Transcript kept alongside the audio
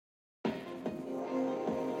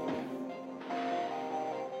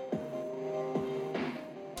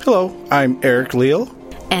Hello, I'm Eric Leal.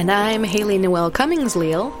 And I'm Haley Noel Cummings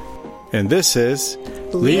Leal. And this is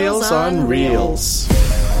Leals on Reels.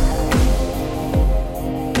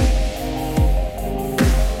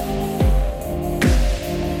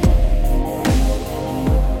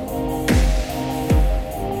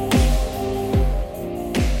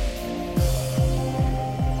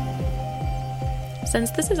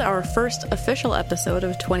 Since this is our first official episode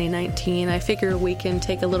of 2019, I figure we can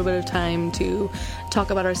take a little bit of time to talk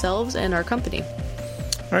about ourselves and our company.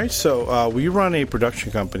 All right, so we run a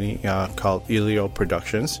production company called Elio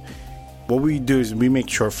Productions. What we do is we make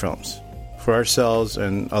short films for ourselves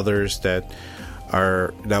and others that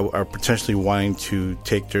are potentially wanting to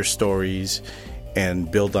take their stories and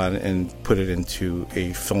build on it and put it into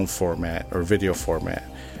a film format or video format.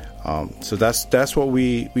 So that's what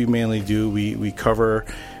we mainly do. We cover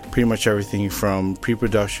pretty much everything from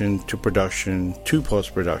pre-production to production to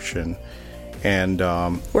post-production. And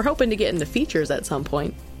we're hoping to get into features at some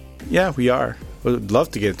point. Yeah, we are. We'd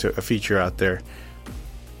love to get into a feature out there.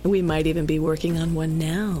 We might even be working on one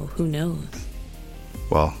now. Who knows?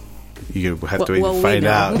 Well, you have to wait to find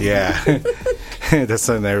out. Yeah. That's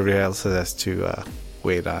something that everybody else has to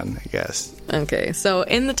wait on, I guess. Okay, so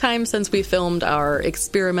in the time since we filmed our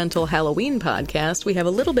experimental Halloween podcast, we have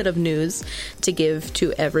a little bit of news to give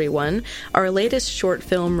to everyone. Our latest short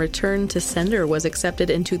film, Return to Sender, was accepted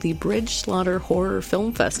into the Bridge Slaughter Horror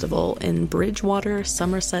Film Festival in Bridgewater,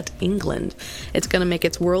 Somerset, England. It's going to make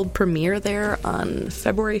its world premiere there on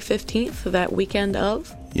February 15th, that weekend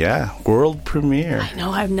of. Yeah, world premiere. I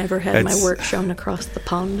know, I've never had my work shown across the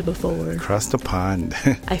pond before. Across the pond.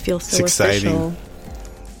 I feel so it's exciting. Official.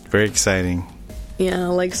 Very exciting.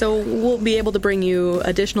 Yeah, so we'll be able to bring you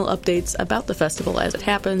additional updates about the festival as it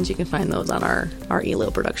happens. You can find those on our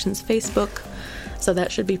Elio Productions Facebook. So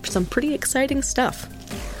that should be some pretty exciting stuff.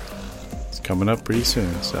 It's coming up pretty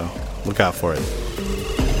soon, so look out for it.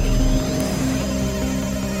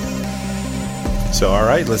 So, all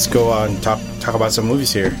right, let's go on talk about some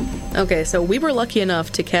movies here. Okay, so we were lucky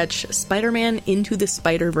enough to catch Spider-Man Into the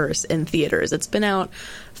Spider-Verse in theaters. It's been out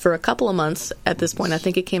for a couple of months at this point. I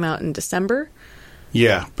think it came out in December.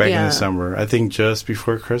 Yeah, back in December. I think just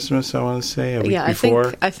before Christmas, I want to say. A week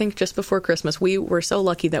before. I think just before Christmas. We were so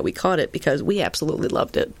lucky that we caught it because we absolutely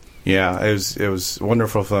loved it. Yeah, it was a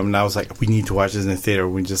wonderful film. And I was like, we need to watch this in the theater.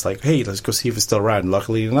 We just like, hey, let's go see if it's still around. And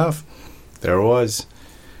luckily enough, there it was.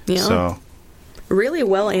 Yeah. So, really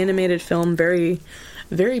well-animated film. Very,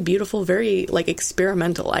 very beautiful. Very,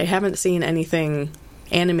 experimental. I haven't seen anything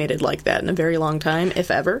animated like that in a very long time,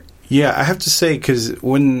 if ever. Yeah, I have to say, because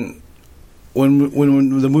when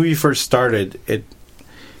the movie first started, it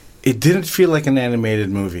didn't feel like an animated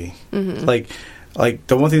movie. Mm-hmm. Like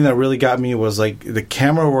the one thing that really got me was the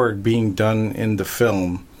camera work being done in the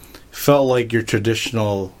film felt like your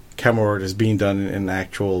traditional camera work is being done in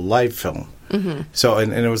actual live film. Mm-hmm. So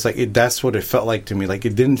and it was that's what it felt like to me. It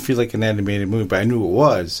didn't feel like an animated movie, but I knew it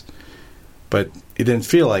was. But it didn't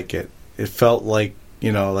feel like it. It felt like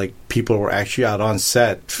people were actually out on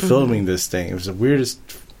set filming this thing. It was the weirdest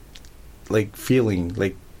feeling,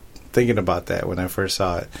 thinking about that when I first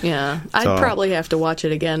saw it. Yeah. I'd probably have to watch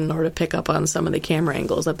it again in order to pick up on some of the camera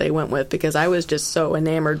angles that they went with, because I was just so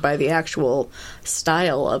enamored by the actual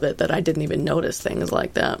style of it that I didn't even notice things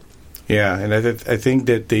like that. Yeah, and I think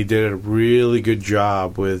that they did a really good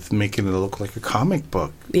job with making it look like a comic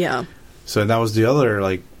book. Yeah. So that was the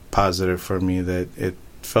other positive for me, that it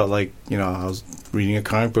felt like, I was reading a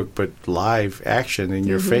comic book, but live action in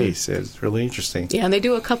your face. It's really interesting. Yeah, and they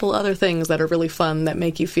do a couple other things that are really fun that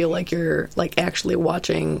make you feel like you're actually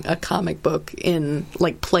watching a comic book in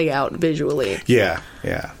play out visually. Yeah.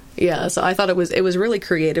 Yeah, so I thought it was really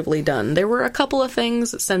creatively done. There were a couple of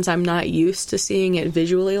things, since I'm not used to seeing it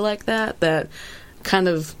visually like that kind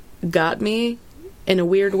of got me in a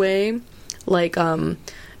weird way.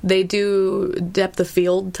 They do depth of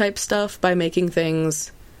field type stuff by making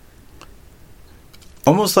things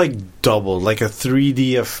almost double, a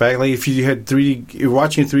 3D effect. If you had 3D, you're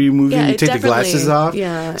watching a 3D movie and you take the glasses off,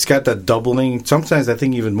 it's got that doubling, sometimes I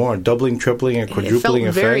think even more, doubling, tripling, and quadrupling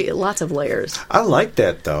effect. Lots of layers. I like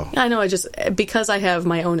that, though. I know, because I have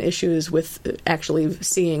my own issues with actually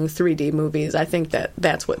seeing 3D movies, I think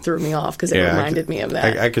that's what threw me off, because it reminded me of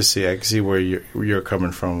that. I could see where you're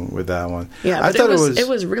coming from with that one. Yeah, I thought it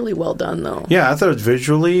was really well done, though. Yeah, I thought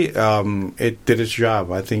visually, it did its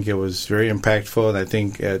job. I think it was very impactful, and I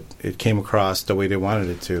think it came across the way they wanted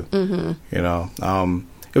it to. Mm-hmm.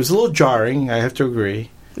 It was a little jarring, I have to agree.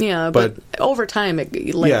 Yeah, but over time, it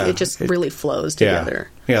just really flows together.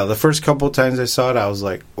 Yeah, the first couple of times I saw it, I was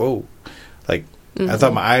like, whoa. I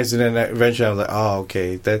thought my eyes, and then eventually I was like, oh,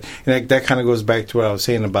 okay. That kind of goes back to what I was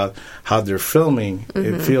saying about how they're filming.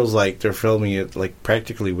 It feels like they're filming it like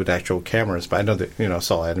practically with actual cameras, but I know that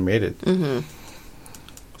it's all animated.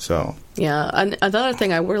 So yeah, another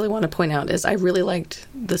thing I really want to point out is I really liked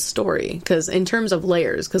the story, because in terms of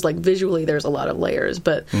layers, because like visually there's a lot of layers,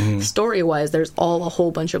 but story wise there's a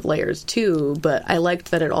whole bunch of layers too. But I liked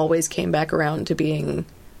that it always came back around to being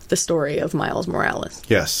the story of Miles Morales.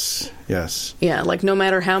 Yes. Yeah, like no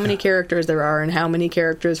matter how many characters there are and how many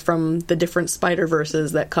characters from the different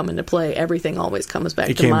Spider-Verses that come into play, everything always comes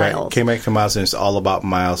back to Miles. It came back to Miles, and it's all about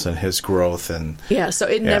Miles and his growth. And so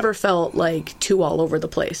it never felt like too all over the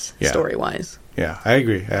place, story-wise. Yeah, I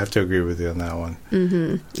agree. I have to agree with you on that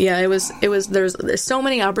one. Yeah, it was. There's so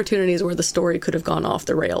many opportunities where the story could have gone off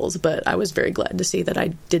the rails, but I was very glad to see that I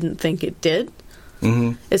didn't think it did.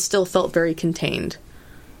 It still felt very contained.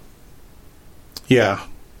 Yeah,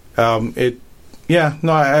 I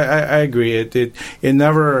agree. It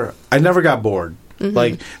never. I never got bored.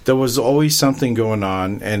 Like there was always something going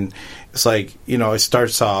on, and it's like it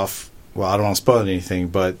starts off. Well, I don't want to spoil anything,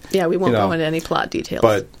 but yeah, we won't go into any plot details.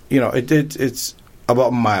 But it's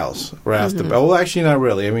about Miles right off the bat. Well, actually, not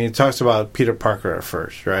really. I mean, it talks about Peter Parker at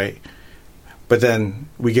first, right? But then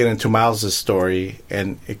we get into Miles' story,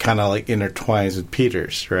 and it kind of like intertwines with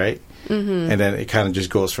Peter's, right? And then it kind of just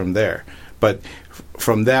goes from there. But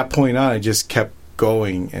from that point on, it just kept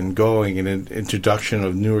going, and an introduction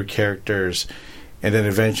of newer characters, and then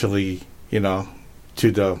eventually,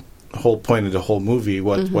 to the whole point of the whole movie,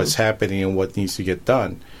 what's happening and what needs to get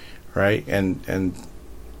done, right? And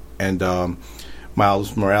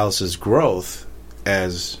Miles Morales' growth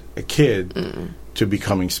as a kid to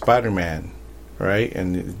becoming Spider-Man, right?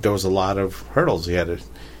 And there was a lot of hurdles he had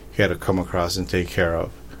to come across and take care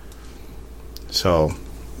of. So.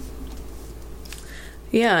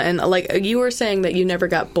 Yeah, and like you were saying that you never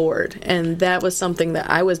got bored, and that was something that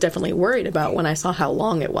I was definitely worried about when I saw how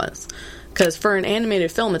long it was. Because for an animated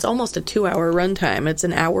film, it's almost a 2-hour runtime. It's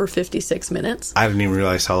an hour, 56 minutes. I didn't even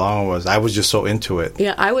realize how long it was. I was just so into it.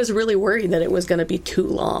 Yeah, I was really worried that it was going to be too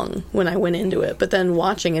long when I went into it. But then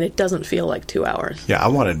watching it, it doesn't feel like 2 hours. Yeah, I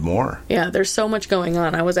wanted more. Yeah, there's so much going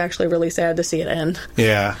on. I was actually really sad to see it end.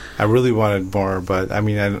 Yeah, I really wanted more. But, I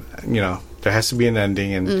mean, there has to be an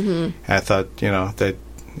ending. And I thought, that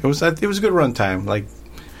it was a good runtime. Like,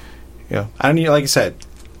 like I said,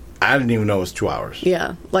 I didn't even know it was 2 hours.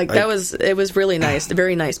 Yeah, it was really nice,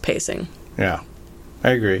 very nice pacing. Yeah,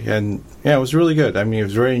 I agree. And, it was really good. I mean, it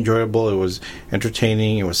was very enjoyable. It was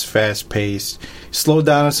entertaining. It was fast-paced. Slowed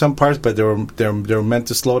down in some parts, but they were meant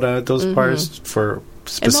to slow down at those parts for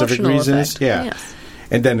specific Emotional reasons. Effect. Yeah. Yes.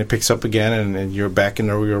 And then it picks up again, and you're back in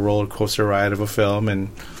your roller coaster ride of a film. And,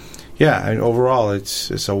 yeah, and overall,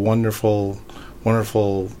 it's a wonderful,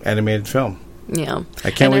 wonderful animated film. Yeah.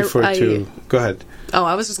 I can't wait for it to... Go ahead. Oh,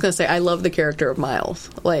 I was just going to say, I love the character of Miles.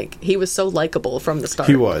 Like, he was so likable from the start.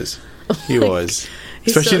 He was.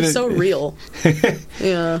 He's so real.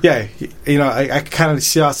 Yeah. Yeah. I kind of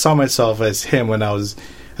saw myself as him when I was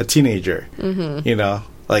a teenager.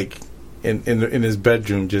 Like in his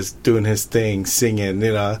bedroom, just doing his thing, singing,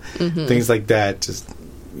 things like that. Just,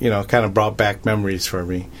 kind of brought back memories for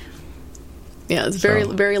me. Yeah, it's very,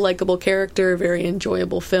 very likable character, very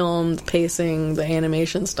enjoyable film, the pacing, the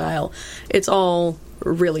animation style. It's all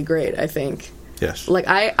really great, I think. Yes. Like,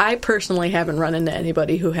 I personally haven't run into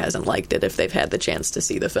anybody who hasn't liked it if they've had the chance to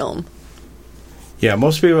see the film. Yeah,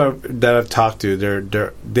 most people that I've talked to,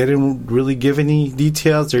 they didn't really give any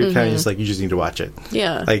details. They're kind of just like, you just need to watch it.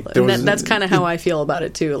 Yeah, like that's kind of how I feel about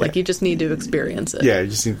it, too. Like, you just need to experience it. Yeah, you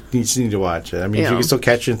just need to watch it. I mean, if you can still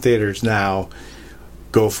catch it in theaters now,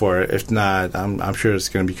 go for it. If not, I'm sure it's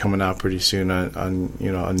going to be coming out pretty soon on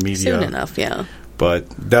media. Soon enough, yeah.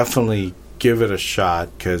 But definitely give it a shot,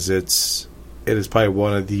 because it is probably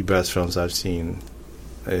one of the best films I've seen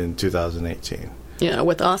in 2018.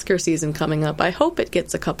 With Oscar season coming up, I hope it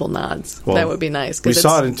gets a couple nods. Well, that would be nice. We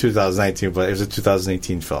saw it in 2019, but it was a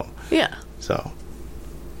 2018 film. Yeah. So.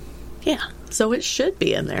 Yeah. So it should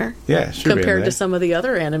be in there. Yeah, it should be in there. Compared to some of the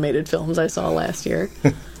other animated films I saw last year.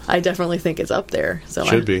 I definitely think it's up there. So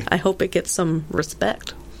I hope it gets some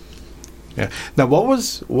respect. Yeah. Now, what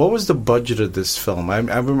was the budget of this film? I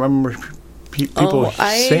remember people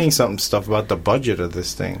saying stuff about the budget of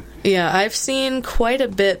this thing. Yeah, I've seen quite a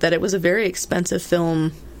bit that it was a very expensive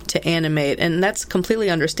film to animate, and that's completely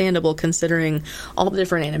understandable considering all the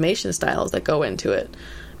different animation styles that go into it.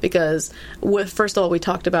 Because, first of all, we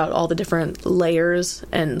talked about all the different layers,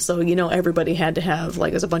 and so, everybody had to have,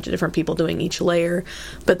 there's a bunch of different people doing each layer.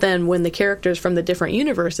 But then when the characters from the different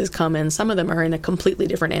universes come in, some of them are in a completely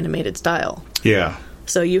different animated style. Yeah.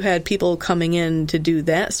 So you had people coming in to do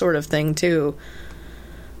that sort of thing, too.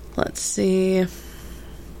 Let's see.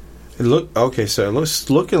 So it looks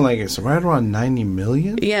looking like it's right around 90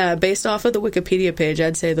 million? Yeah, based off of the Wikipedia page,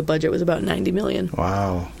 I'd say the budget was about 90 million.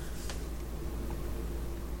 Wow.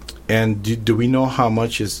 And do we know how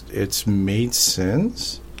much it's made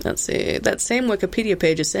since? Let's see. That same Wikipedia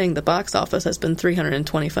page is saying the box office has been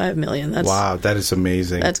 325 million. Wow, that is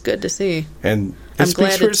amazing. That's good to see. And I'm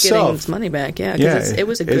glad it's getting its money back. Yeah, because it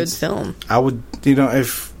was a good film. I would,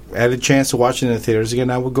 if I had a chance to watch it in the theaters again,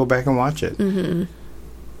 I would go back and watch it. Mm-hmm.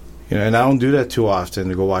 And I don't do that too often,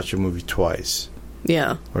 to go watch a movie twice.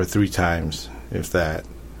 Yeah. Or 3 times, if that.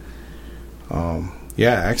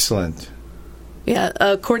 Yeah, excellent. Yeah,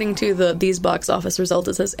 according to these box office results,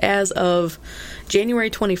 it says as of January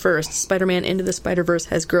 21st, Spider-Man Into the Spider-Verse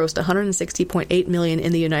has grossed $160.8 million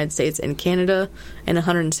in the United States and Canada, and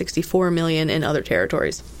 $164 million in other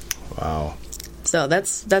territories. Wow. So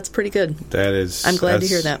that's pretty good. That is. I'm glad to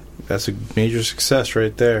hear that. That's a major success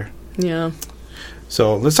right there. Yeah.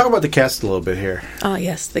 So let's talk about the cast a little bit here. Oh,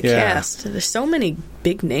 yes, the cast. There's so many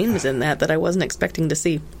big names in that I wasn't expecting to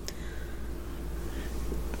see.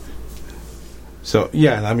 So,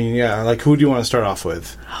 like, who do you want to start off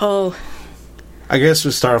with? Oh. I guess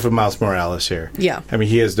we'll start off with Miles Morales here. Yeah. I mean,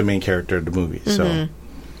 he is the main character of the movie, so...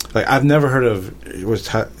 Like, I've never heard of... Was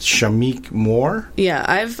Shameik Moore? Yeah,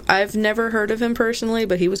 I've never heard of him personally,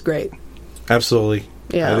 but he was great. Absolutely.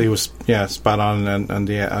 Yeah. He was, spot on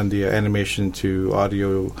the animation to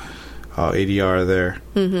audio ADR there.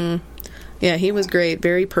 Mm-hmm. Yeah, he was great.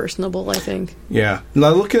 Very personable, I think. Yeah. Now,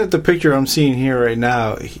 looking at the picture I'm seeing here right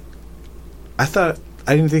now... I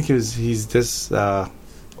didn't think he's this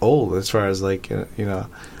old as far as, like, Yeah,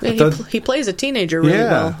 he plays a teenager really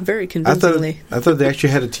well, very convincingly. I thought they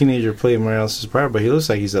actually had a teenager play Morales' part, but he looks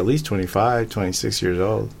like he's at least 25, 26 years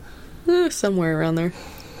old. Somewhere around there.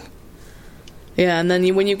 Yeah, and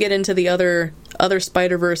then when you get into the other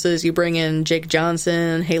Spider-Verses, you bring in Jake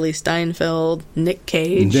Johnson, Haley Steinfeld, Nick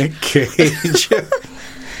Cage.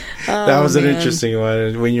 That was an interesting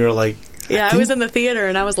one, when you were like... Yeah, I was in the theater,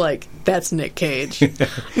 and I was like, that's Nick Cage.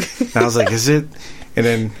 I was like, is it?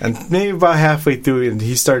 And maybe about halfway through, and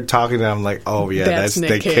he started talking, and I'm like, oh, yeah, that's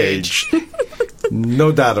Nick Cage.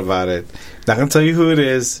 No doubt about it. Not going to tell you who it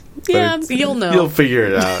is. Yeah, you'll know. You'll figure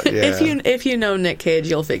it out. Yeah. If you know Nick Cage,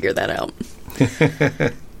 you'll figure that out.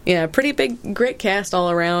 Yeah, pretty big, great cast all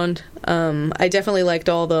around. I definitely liked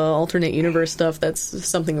all the alternate universe stuff. That's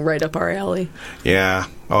something right up our alley. Yeah.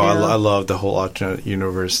 Oh, yeah. I love the whole alternate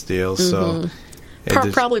universe deal. So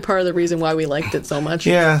probably part of the reason why we liked it so much.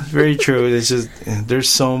 Yeah, very true. It's just there's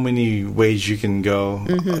so many ways you can go.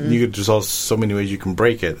 There's also so many ways you can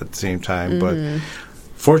break it at the same time. But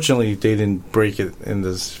fortunately, they didn't break it in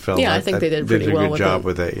this film. Yeah, I think they did pretty well. Did a good job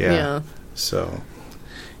with it. Yeah. So,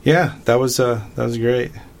 yeah, that was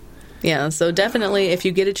great. Yeah, so definitely, if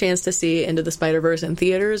you get a chance to see Into the Spider-Verse in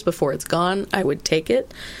theaters before it's gone, I would take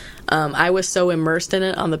it. I was so immersed in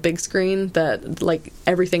it on the big screen that, like,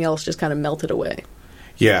 everything else just kind of melted away.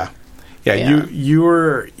 Yeah.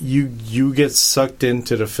 You get sucked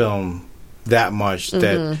into the film that much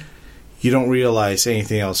that you don't realize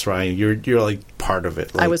anything else, Ryan. You're like part of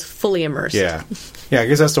it. Like, I was fully immersed. Yeah. I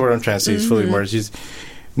guess that's the word I'm trying to say. Is fully immersed.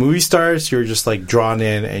 Movie stars, you're just like drawn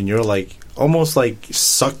in, and you're like almost like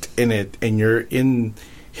sucked in it, and you're in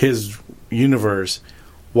his universe,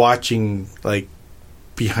 watching like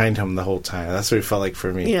behind him the whole time. That's what it felt like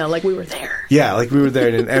for me. Yeah, like we were there. Yeah, like we were there,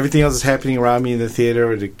 and everything else is happening around me in the theater.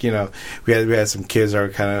 We had some kids that were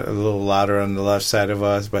kind of a little louder on the left side of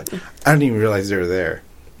us, but I didn't even realize they were there.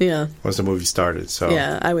 Yeah. Once the movie started, so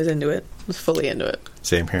yeah, I was into it. I was fully into it.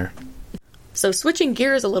 Same here. So switching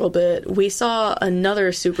gears a little bit, we saw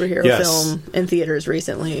another superhero film in theaters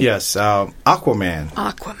recently. Yes, Aquaman.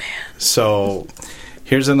 So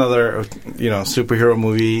here's another, superhero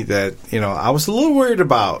movie that, I was a little worried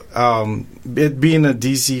about. It being a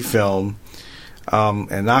DC film,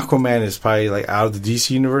 and Aquaman is probably, like, out of the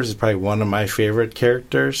DC universe, is probably one of my favorite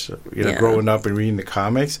characters, growing up and reading the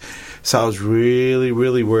comics. So I was really,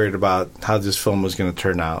 really worried about how this film was going to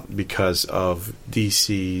turn out because of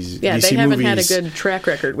DC's DC DC they haven't movies. had a good track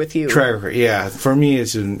record with you. Yeah. For me,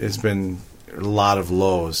 it's been a lot of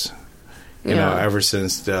lows, ever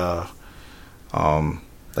since the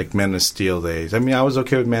like Men of Steel days. I mean, I was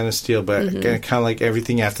okay with Man of Steel, but kind of like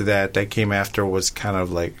everything after that came after was kind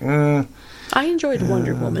of like, I enjoyed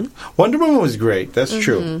Wonder Woman. Wonder Woman was great. That's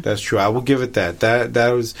true. That's true. I will give it that.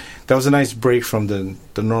 That was a nice break from the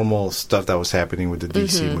normal stuff that was happening with the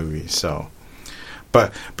DC movies. So,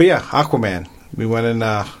 but yeah, Aquaman. We went and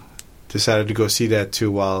decided to go see that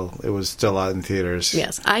too while it was still out in theaters.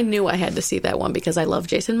 Yes, I knew I had to see that one because I love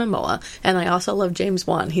Jason Momoa, and I also love James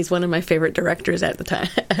Wan. He's one of my favorite directors at the time,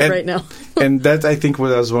 right now. And that, I think,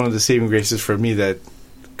 was one of the saving graces for me, that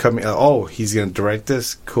he's going to direct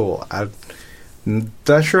this? Cool. I'm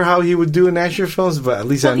not sure how he would do in action films, but at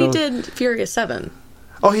least I know. He did Furious 7.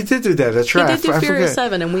 Oh, he did do that. That's right. He did do Furious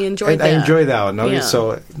 7, and we enjoyed that. I enjoyed that one. Okay, yeah.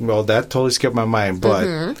 So, that totally skipped my mind.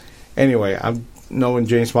 But anyway, I'm knowing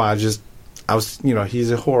James Wan, I was,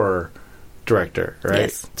 he's a horror director, right?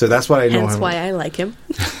 Yes. So that's what I know him. That's why I like him.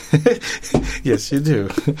 Yes, you do.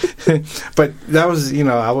 But that was,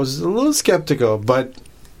 I was a little skeptical, but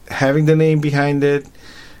having the name behind it,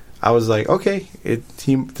 I was like, okay,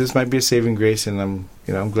 this might be a saving grace, and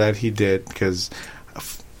I'm glad he did, because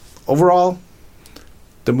overall,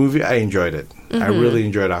 the movie, I enjoyed it. I really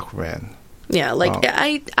enjoyed Aquaman. Yeah,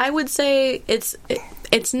 I would say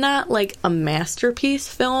it's not like a masterpiece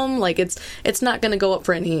film. Like it's not going to go up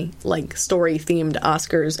for any like story themed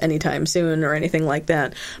Oscars anytime soon or anything like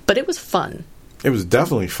that. But it was fun. It was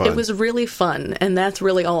definitely fun. It was really fun, and that's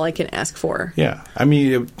really all I can ask for. Yeah, I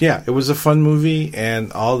mean, it was a fun movie,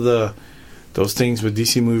 and all those things with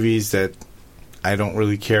DC movies that I don't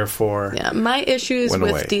really care for. Yeah, my issues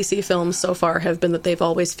with DC films so far have been that they've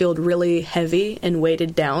always felt really heavy and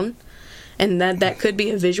weighted down. And that could be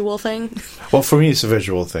a visual thing. Well, for me, it's a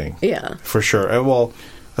visual thing. Yeah. For sure. Well,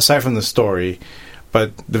 aside from the story,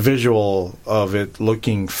 but the visual of it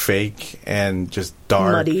looking fake and just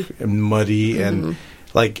dark and muddy and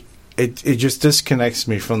like it just disconnects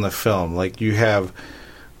me from the film. Like, you have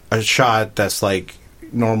a shot that's like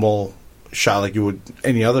normal shot like you would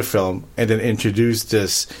any other film, and then introduce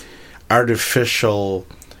this artificial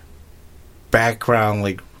background,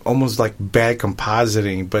 like almost like bad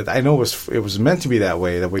compositing, but I know it was meant to be that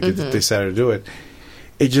way, that way they decided to do it.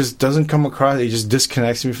 It just doesn't come across, it just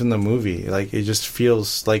disconnects me from the movie. Like, it just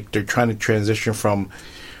feels like they're trying to transition from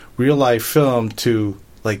real life film to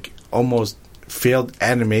like almost failed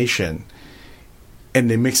animation, and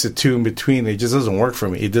they mix the two in between. It just doesn't work for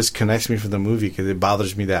me. It disconnects me from the movie because it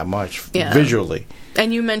bothers me that much visually.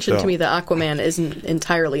 And you mentioned to me that Aquaman isn't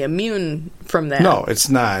entirely immune from that. No, it's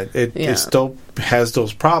not. It still has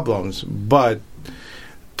those problems, but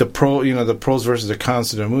the pros versus the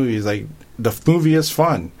cons of the movie is like the movie is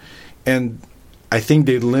fun, and I think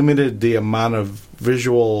they limited the amount of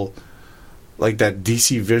visual, like that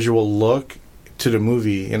DC visual look to the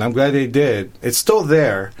movie, and I'm glad they did. It's still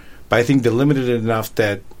there, but I think they limited it enough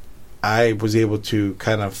that I was able to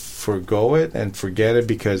kind of forgo it and forget it,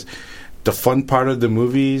 because the fun part of the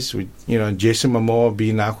movies, with, Jason Momoa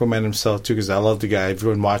being Aquaman himself too, because I love the guy. I've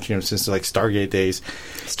been watching him since like Stargate days.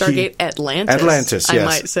 Atlantis, yes. I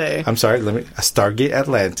might say. I'm sorry, Stargate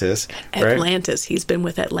Atlantis. Atlantis. Right? He's been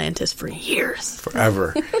with Atlantis for years.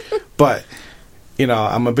 Forever. But,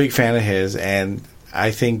 I'm a big fan of his, and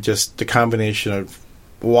I think just the combination of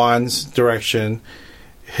Wan's direction,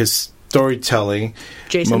 his storytelling,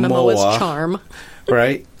 Jason Momoa's charm,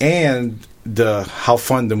 right, and how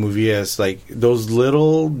fun the movie is. Like, those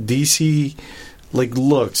little DC like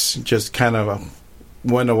looks just kind of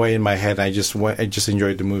went away in my head. I just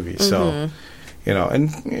enjoyed the movie. So,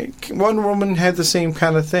 and Wonder Woman had the same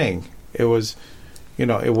kind of thing. It was, it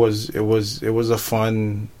was a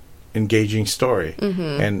fun, engaging story.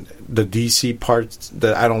 And the DC parts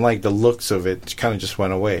that I don't like, the looks of it, kind of just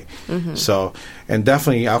went away. So, and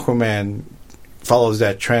definitely Aquaman follows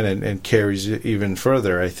that trend and carries it even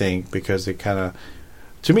further, I think, because it kind of,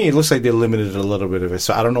 to me, it looks like they limited a little bit of it.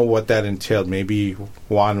 So I don't know what that entailed. Maybe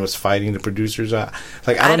Juan was fighting the producers. I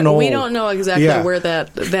don't know. We don't know exactly where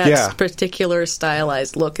that particular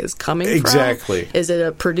stylized look is coming from. Exactly. Is it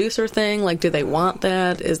a producer thing? Like, do they want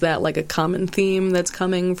that? Is that like a common theme that's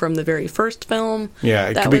coming from the very first film? Yeah,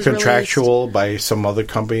 it could be contractual by some other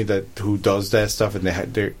company who does that stuff, and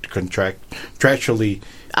they're contractually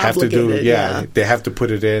have to do, they have to put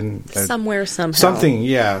it in somewhere, somehow, something,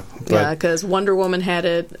 because Wonder Woman had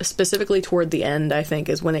it specifically toward the end, I think,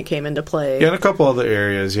 is when it came into play. Yeah, in a couple other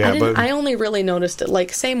areas, but I only really noticed it,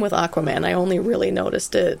 like, same with Aquaman, I only really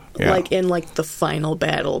noticed it like in like the final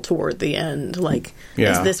battle toward the end. Like,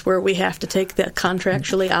 is this where we have to take the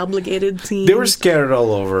contractually obligated scene? They were scattered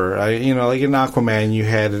all over. Like in Aquaman, you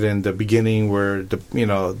had it in the beginning where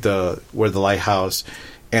where the lighthouse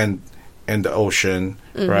and the ocean,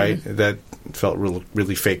 right? That felt really,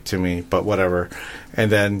 really fake to me, but whatever. And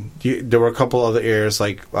then there were a couple other areas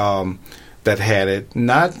like that had it,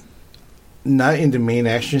 not in the main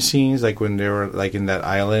action scenes, like when they were like in that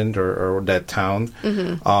island or that town.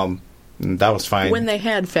 That was fine. When they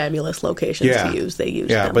had fabulous locations to use, they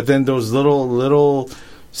used them. But then those little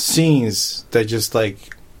scenes that just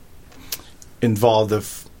like involved a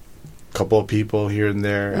couple of people here and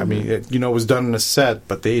there. I mean, it was done in a set,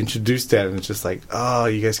 but they introduced that, and it's just like, oh,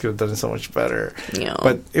 you guys could have done it so much better. Yeah.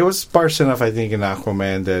 But it was sparse enough, I think, in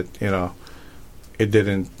Aquaman that, it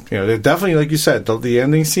didn't, definitely, like you said, the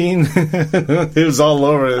ending scene, it was all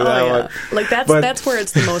over that one. Like, that's where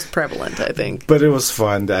it's the most prevalent, I think. But it was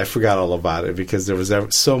fun. I forgot all about it because there was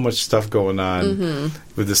so much stuff going on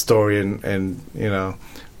with the story and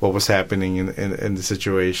what was happening in the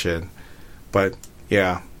situation. But,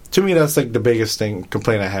 yeah. To me, that's like the biggest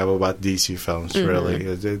complaint I have about DC films, really.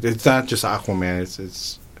 It's not just Aquaman.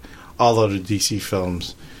 It's all other DC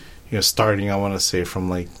films, starting, I want to say,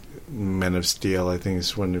 from, like, Men of Steel, I think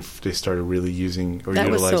is when they started really using or that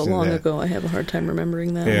utilizing that. was so long ago, I have a hard time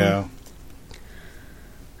remembering that. Yeah. One.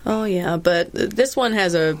 Oh, yeah, but this one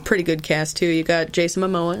has a pretty good cast, too. You got Jason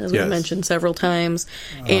Momoa, as we mentioned several times.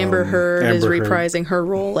 Amber Heard is reprising her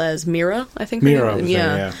role as Mira, I think. Mira,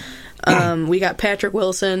 yeah. We got Patrick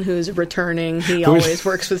Wilson, who's returning. He always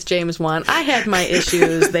works with James Wan. I had my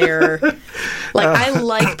issues there. I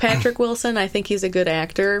like Patrick Wilson. I think he's a good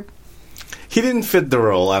actor. He didn't fit the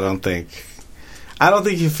role, I don't think. I don't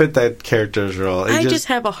think he fit that character's role. I just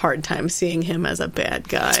have a hard time seeing him as a bad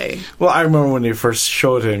guy. Well, I remember when they first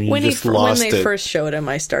showed him, when they first showed him,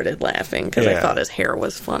 I started laughing because I thought his hair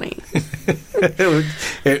was funny.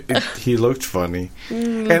 He looked funny.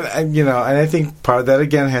 And I think part of that,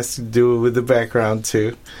 again, has to do with the background,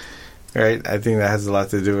 too. Right? I think that has a lot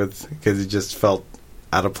to do with, because it just felt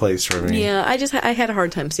out of place for me. Yeah, I had a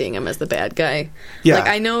hard time seeing him as the bad guy. Yeah.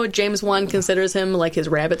 I know James Wan considers him like his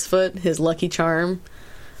rabbit's foot, his lucky charm.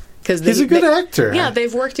 He's a good actor. Yeah,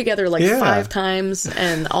 they've worked together 5 times,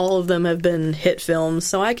 and all of them have been hit films,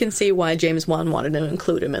 so I can see why James Wan wanted to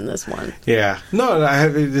include him in this one. Yeah. No, I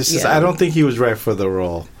don't think he was right for the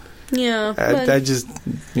role. Yeah. I just,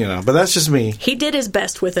 but that's just me. He did his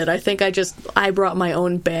best with it. I think I brought my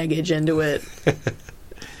own baggage into it.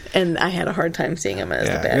 And I had a hard time seeing him as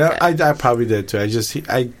the bad guy. I probably did too.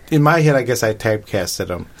 In my head, I guess I typecasted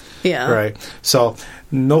him. Yeah. Right. So,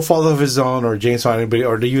 no fault of his own, or James Wan, anybody,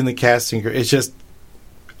 or even the casting. It's just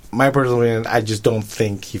my personal opinion. I just don't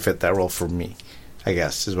think he fit that role for me. I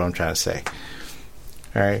guess is what I'm trying to say.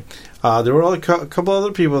 All right. There were a couple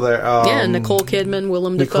other people there. Nicole Kidman,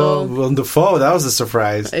 Willem Dafoe. Willem Dafoe, that was a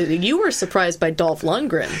surprise. You were surprised by Dolph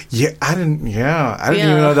Lundgren. Yeah, I didn't even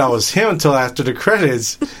know that was him until after the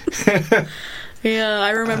credits. Yeah, I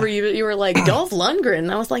remember you were like, Dolph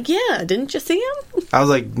Lundgren. I was like, yeah, didn't you see him? I was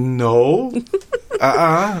like, no.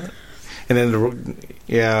 And then,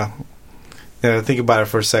 And I think about it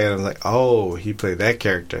for a second. I was like, oh, he played that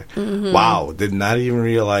character. Mm-hmm. Wow, did not even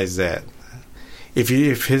realize that. If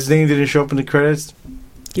his name didn't show up in the credits,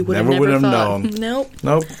 you would have known. Nope.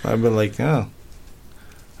 I've been like, oh,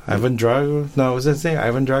 Ivan Drago. No, was that his name?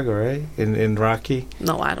 Ivan Drago, right? In Rocky.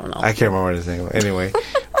 No, I don't know. I can't remember his name. Anyway,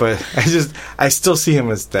 but I still see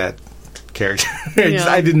him as that character.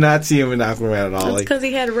 I did not see him in Aquaman at all. That's because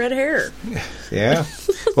he had red hair. Yeah.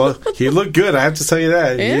 Well, he looked good. I have to tell you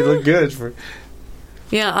that. Yeah. He looked good.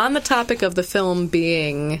 Yeah. On the topic of the film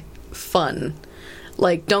being fun.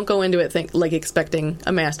 Don't go into it expecting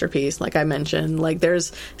a masterpiece, like I mentioned.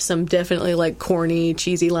 There's some definitely, corny,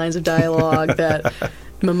 cheesy lines of dialogue that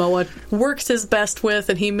Momoa works his best with,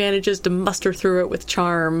 and he manages to muster through it with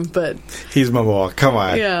charm, but... He's Momoa. Come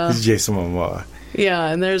on. Yeah. He's Jason Momoa. Yeah,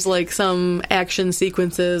 and there's, some action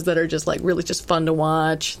sequences that are just, really just fun to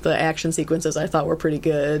watch. The action sequences I thought were pretty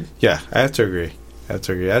good. Yeah, I have to agree. It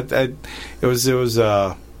was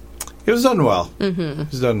done well. Mm-hmm. It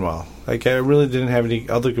was done well. I really didn't have any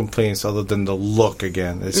other complaints other than the look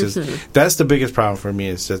again. It's just that's the biggest problem for me.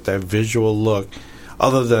 It's just that visual look,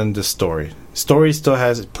 other than the story. Story still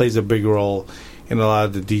plays a big role in a lot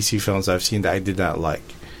of the DC films I've seen that I did not like.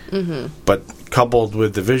 Mm-hmm. But coupled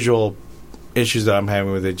with the visual issues that I'm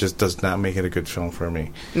having with it, just does not make it a good film for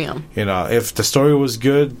me. Yeah. If the story was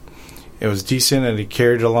good, it was decent, and it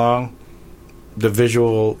carried along. The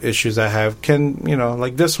visual issues I have can,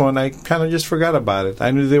 like this one, I kind of just forgot about it.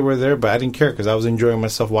 I knew they were there, but I didn't care because I was enjoying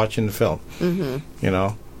myself watching the film.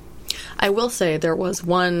 Mm-hmm. I will say there was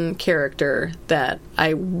one character that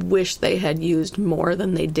I wish they had used more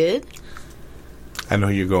than they did. I know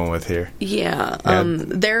who you're going with here. Yeah.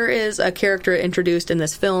 There is a character introduced in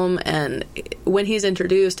this film, and when he's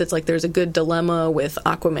introduced, it's there's a good dilemma with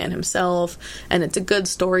Aquaman himself, and it's a good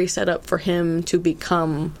story set up for him to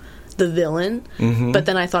become the villain, but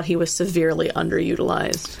then I thought he was severely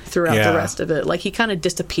underutilized throughout the rest of it. He kind of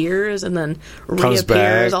disappears and then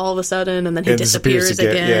reappears all of a sudden, and then he disappears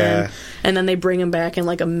again. And then they bring him back in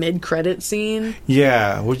a mid-credit scene.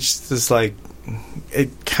 Yeah, which is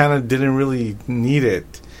it kind of didn't really need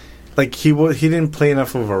it. like he didn't play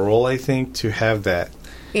enough of a role, I think, to have that.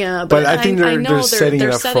 Yeah, but I think they're setting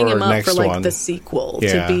him for up next for like one. the sequel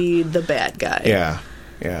to be the bad guy. Yeah.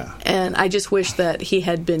 And I just wish that he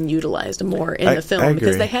had been utilized more in the film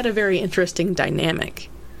because they had a very interesting dynamic.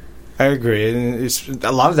 I agree, and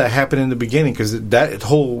a lot of that happened in the beginning because that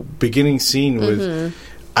whole beginning scene was,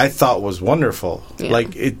 I thought, was wonderful. Yeah.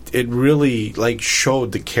 Like it really like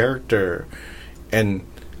showed the character and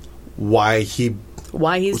why he's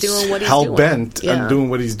doing what he's hell doing. bent on doing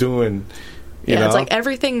what he's doing. You know? It's like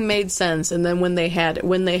everything made sense, and then when they had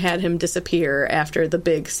him disappear after the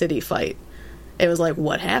big city fight, it was like,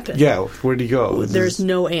 what happened? Yeah, where'd he go? There's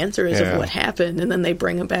no answers of what happened, and then they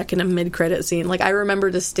bring him back in a mid-credit scene. Like, I remember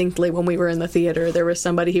distinctly when we were in the theater, there was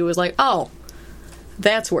somebody who was like, oh,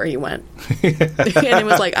 that's where he went. And it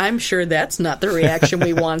was like, I'm sure that's not the reaction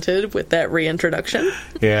we wanted with that reintroduction.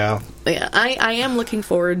 Yeah. Yeah, I am looking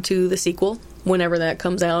forward to the sequel whenever that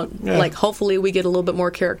comes out. Yeah. Like, hopefully we get a little bit more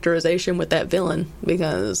characterization with that villain,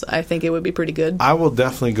 because I think it would be pretty good. I will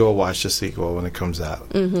definitely go watch the sequel when it comes out.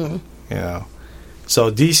 Mm-hmm. You know. So,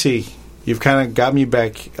 DC, you've kind of got me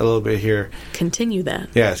back a little bit here. Continue that.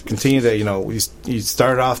 Yes, continue that. You know, you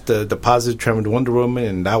started off the positive trend with Wonder Woman,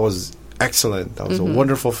 and that was excellent. That was a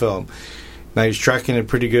wonderful film. Now you're tracking it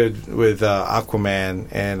pretty good with Aquaman,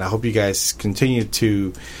 and I hope you guys continue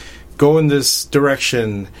to go in this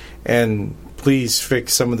direction, and please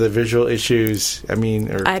fix some of the visual issues. I mean,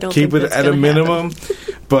 or keep it at a minimum,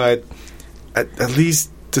 but at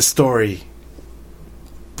least the story.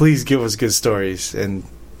 Please give us good stories, and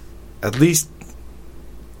at least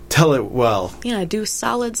tell it well. Yeah, do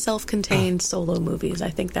solid, self-contained solo movies. I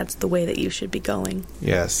think that's the way that you should be going.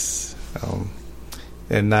 Yes.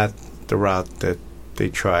 And not the route that they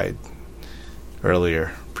tried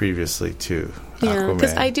previously to Aquaman. Yeah,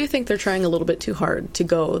 because I do think they're trying a little bit too hard to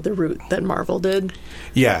go the route that Marvel did.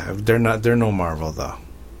 Yeah, they're no Marvel, though.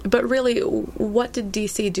 But really, what did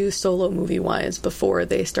DC do solo movie-wise before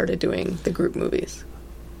they started doing the group movies?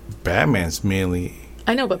 Batman's mainly...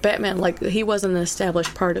 I know, but Batman, like, he wasn't an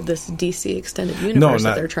established part of this DC extended universe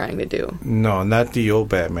that they're trying to do. No, not the old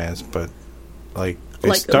Batmans, but, like, they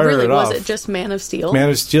like, started really, it off... Was it just Man of Steel? Man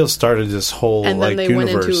of Steel started this whole, and then they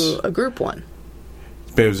universe. went into a group one.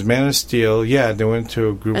 But it was Man of Steel, yeah, they went to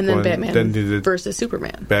a group and then one. Batman versus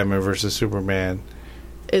Superman. Batman versus Superman.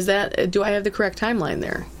 Is that... Do I have the correct timeline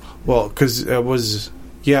there? Well, because it was...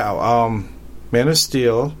 Yeah, Man of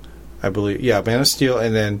Steel, I believe. Yeah, Man of Steel,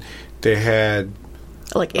 and then they had...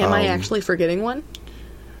 Like, am I actually forgetting one?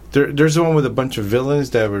 There's the one with a bunch of villains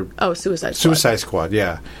that were... Oh, Suicide Squad. Suicide Squad,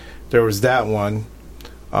 yeah. There was that one,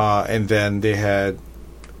 and then they had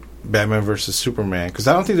Batman versus Superman. Because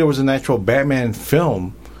I don't think there was an actual Batman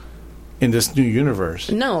film in this new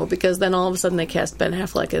universe. No, because then all of a sudden they cast Ben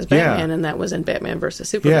Affleck as Batman, and that was in Batman versus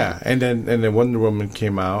Superman. Yeah, and then Wonder Woman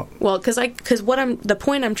came out. Well, the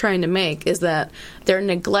point I'm trying to make is that they're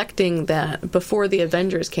neglecting that before the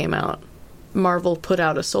Avengers came out, Marvel put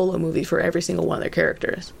out a solo movie for every single one of their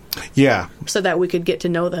characters. Yeah. So that we could get to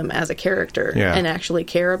know them as a character and actually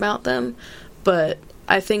care about them. But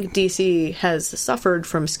I think DC has suffered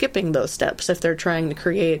from skipping those steps if they're trying to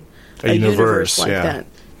create a universe like that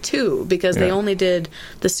too, because they only did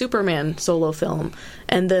the Superman solo film,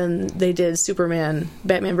 and then they did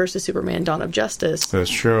Batman versus Superman, Dawn of Justice.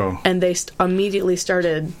 That's true. And they immediately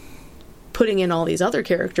started putting in all these other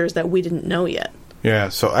characters that we didn't know yet. Yeah,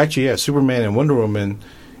 so actually, Superman and Wonder Woman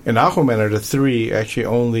and Aquaman are the three actually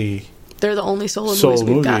only... They're the only solo movies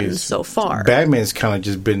we've gotten so far. Batman's kind of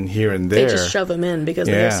just been here and there. They just shove him in because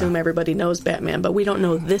they assume everybody knows Batman, but we don't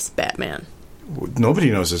know this Batman.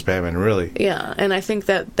 Nobody knows this Batman, really. Yeah, and I think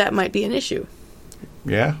that might be an issue.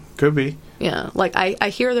 Yeah, could be. Yeah, like I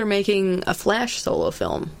hear they're making a Flash solo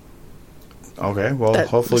film. Okay, well,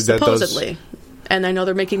 hopefully that does... Supposedly. And I know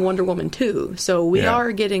they're making Wonder Woman 2, so we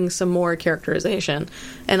are getting some more characterization.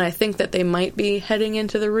 And I think that they might be heading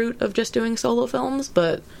into the route of just doing solo films,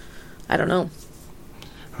 but I don't know.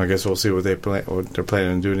 I guess we'll see what they're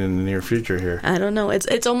planning on doing in the near future here. I don't know.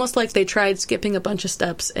 It's almost like they tried skipping a bunch of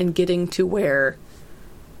steps and getting to where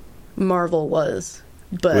Marvel was,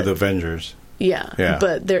 but with Avengers. Yeah.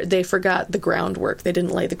 But they forgot the groundwork. They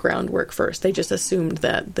didn't lay the groundwork first. They just assumed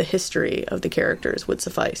that the history of the characters would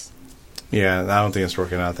suffice. Yeah, I don't think it's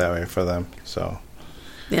working out that way for them. So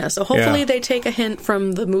hopefully they take a hint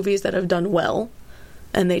from the movies that have done well,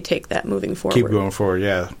 and they take that moving forward. Keep going forward,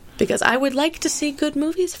 yeah. Because I would like to see good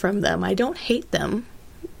movies from them. I don't hate them.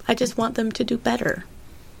 I just want them to do better.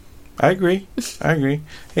 I agree.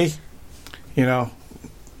 Hey,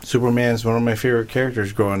 Superman's one of my favorite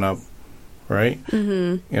characters growing up, right?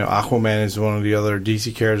 Mm-hmm. Aquaman is one of the other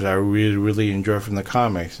DC characters I really, really enjoy from the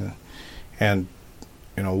comics. And,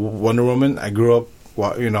 Wonder Woman, I grew up,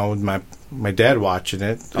 with my dad watching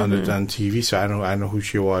it on TV, so I know who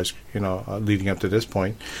she was, leading up to this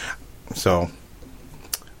point. So,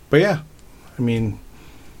 but yeah, I mean,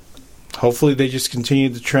 hopefully they just continue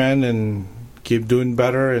the trend and keep doing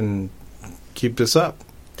better and keep this up.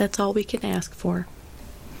 That's all we can ask for.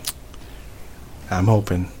 I'm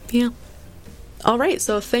hoping. Yeah. All right,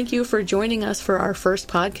 so thank you for joining us for our first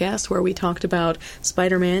podcast where we talked about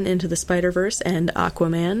Spider-Man Into the Spider-Verse and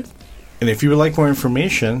Aquaman. And if you would like more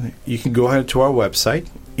information, you can go ahead to our website,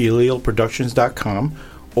 elielproductions.com,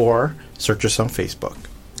 or search us on Facebook.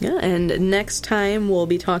 Yeah, and next time we'll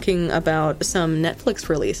be talking about some Netflix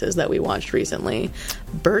releases that we watched recently.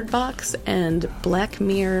 Bird Box and Black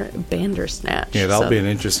Mirror Bandersnatch. Yeah, that'll be an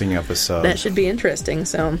interesting episode. That should be interesting,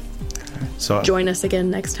 so join us again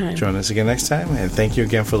next time. And thank you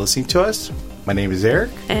again for listening to us. My name is Eric.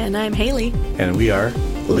 And I'm Haley. And we are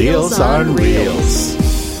Leos on Reels.